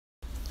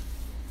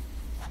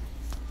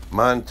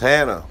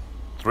Montana,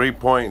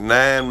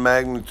 3.9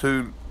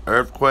 magnitude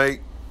earthquake,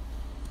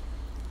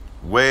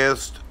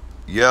 West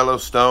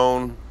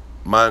Yellowstone,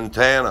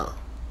 Montana,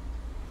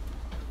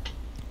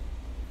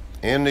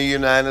 in the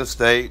United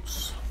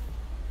States,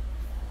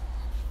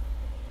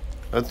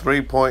 a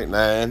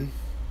 3.9.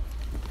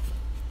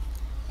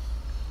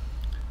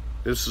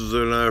 This is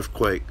an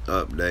earthquake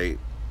update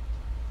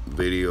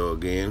video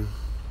again.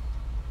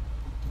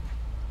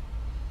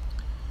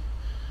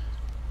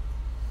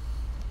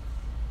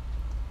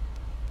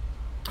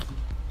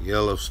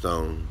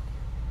 Yellowstone,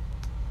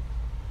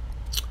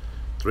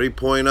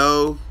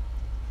 3.0,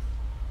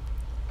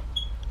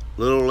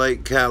 Little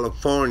Lake,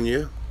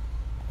 California,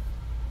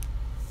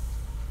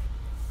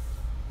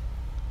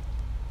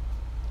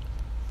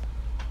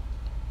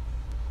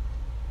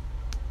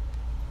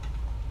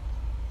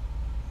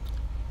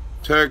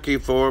 Turkey,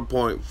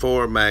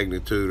 4.4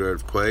 magnitude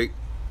earthquake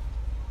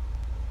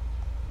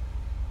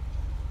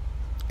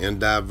in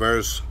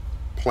diverse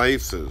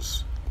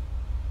places.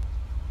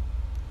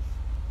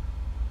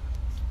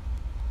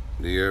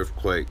 The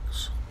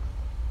earthquakes.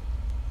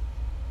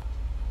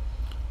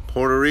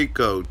 Puerto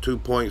Rico,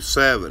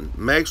 2.7.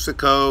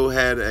 Mexico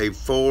had a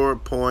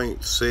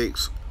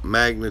 4.6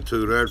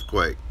 magnitude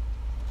earthquake.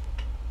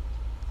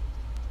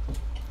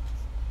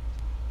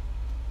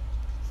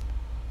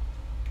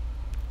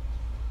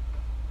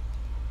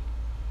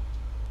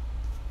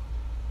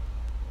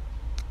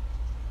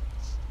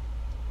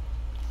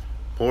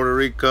 Puerto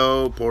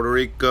Rico, Puerto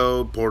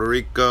Rico, Puerto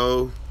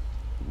Rico,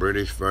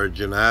 British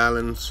Virgin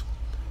Islands,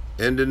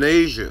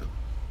 Indonesia,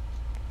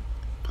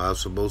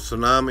 possible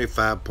tsunami,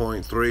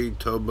 5.3,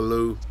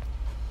 Tuvalu,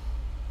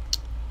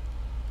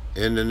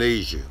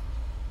 Indonesia.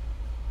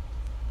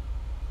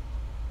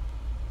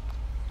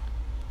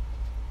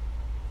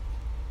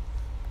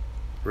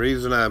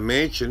 Reason I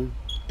mentioned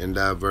in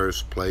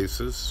diverse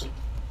places,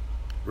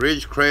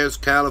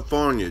 Ridgecrest,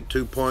 California,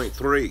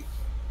 2.3.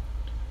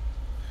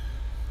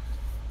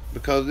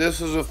 Because this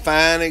is a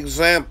fine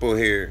example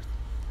here.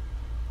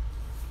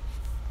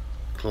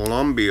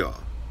 Colombia.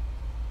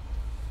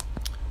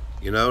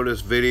 You know this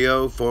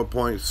video,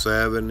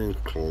 4.7 in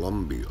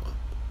Colombia.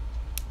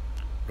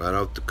 Right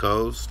off the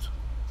coast.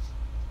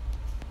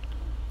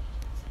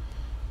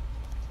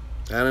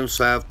 Down in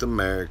South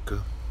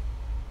America.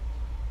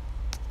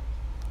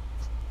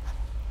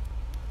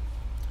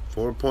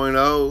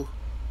 4.0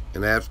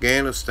 in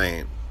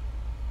Afghanistan.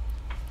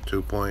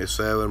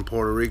 2.7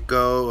 Puerto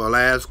Rico,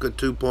 Alaska,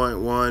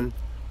 2.1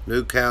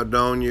 New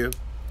Caledonia.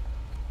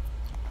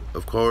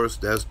 Of course,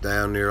 that's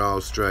down near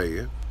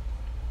Australia.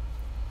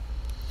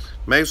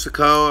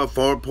 Mexico, a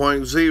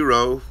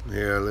 4.0.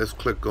 Here, let's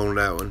click on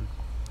that one.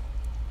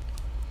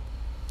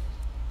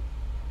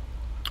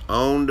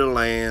 On the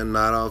land,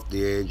 not off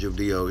the edge of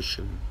the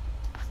ocean.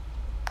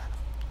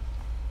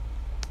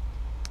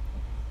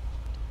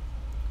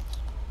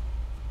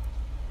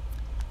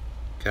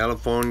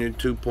 California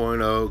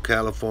 2.0,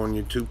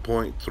 California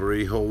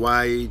 2.3,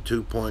 Hawaii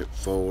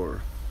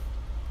 2.4.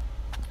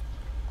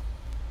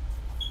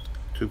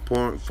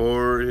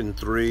 2.4 and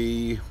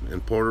 3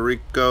 in Puerto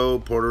Rico,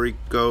 Puerto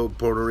Rico,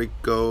 Puerto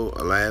Rico,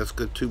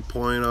 Alaska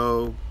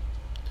 2.0.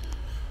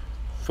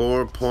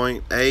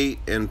 4.8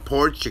 in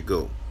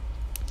Portugal.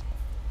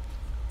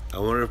 I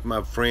wonder if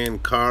my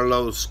friend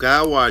Carlos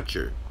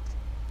Skywatcher,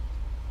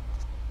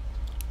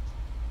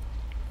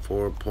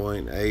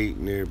 4.8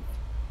 near,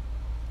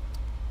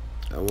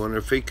 I wonder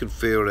if he could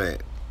feel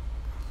that.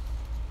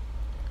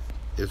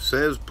 It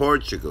says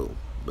Portugal,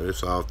 but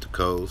it's off the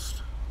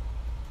coast.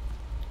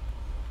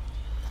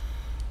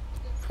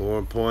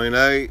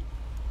 4.8.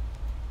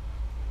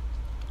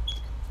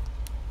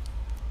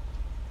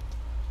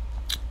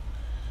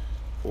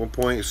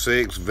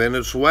 4.6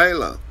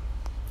 Venezuela.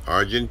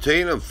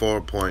 Argentina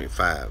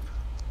 4.5.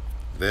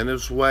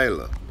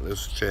 Venezuela.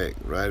 Let's check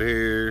right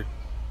here.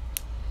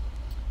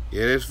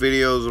 Yeah, this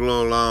video is a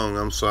little long,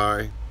 I'm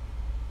sorry.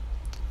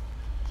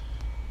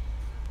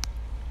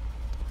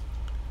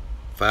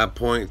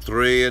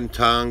 5.3 in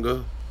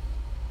Tonga,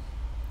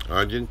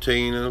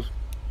 Argentina.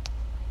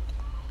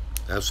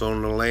 That's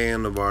on the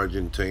land of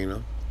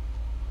Argentina,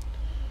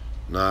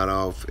 not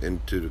off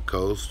into the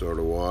coast or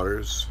the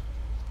waters.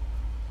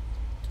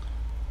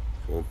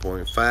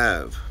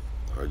 4.5,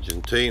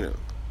 Argentina.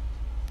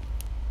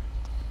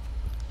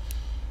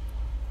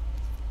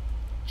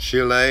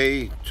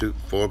 Chile,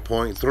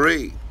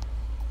 4.3.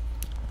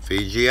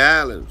 Fiji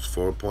Islands,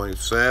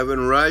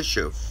 4.7.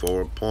 Russia,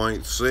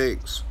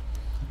 4.6.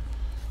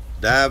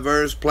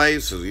 Diverse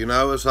places. You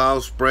know, it's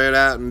all spread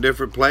out in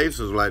different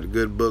places like the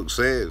good book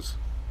says.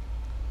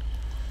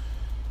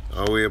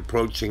 Are we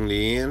approaching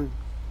the end?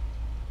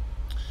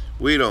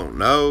 We don't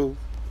know.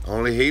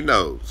 Only he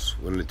knows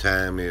when the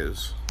time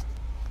is.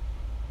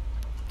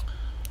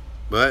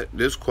 But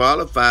this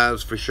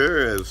qualifies for sure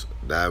as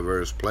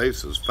diverse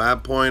places.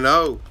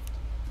 5.0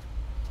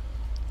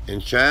 in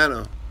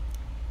China.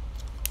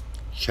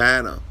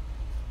 China.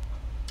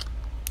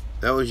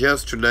 That was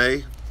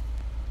yesterday.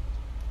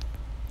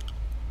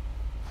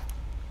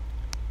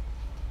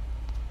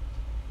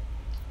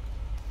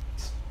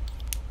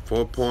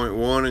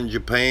 4.1 in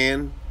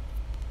Japan.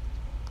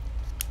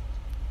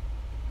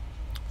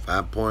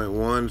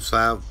 5.1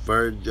 South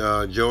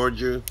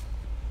Georgia.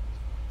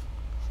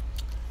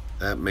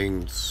 That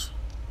means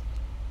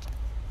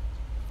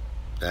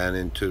down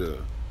into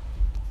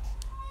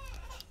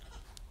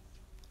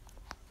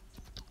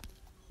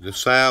the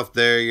south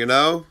there, you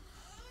know.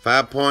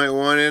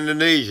 5.1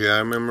 Indonesia. I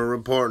remember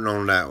reporting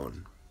on that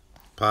one.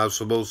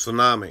 Possible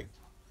tsunami.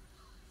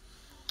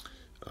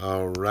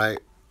 All right.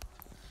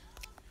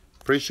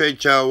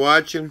 Appreciate y'all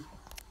watching.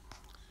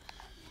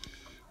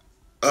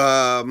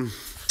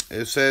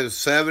 It says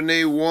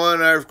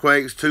 71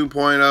 earthquakes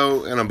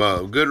 2.0 and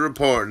above. Good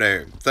report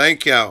there.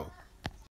 Thank y'all.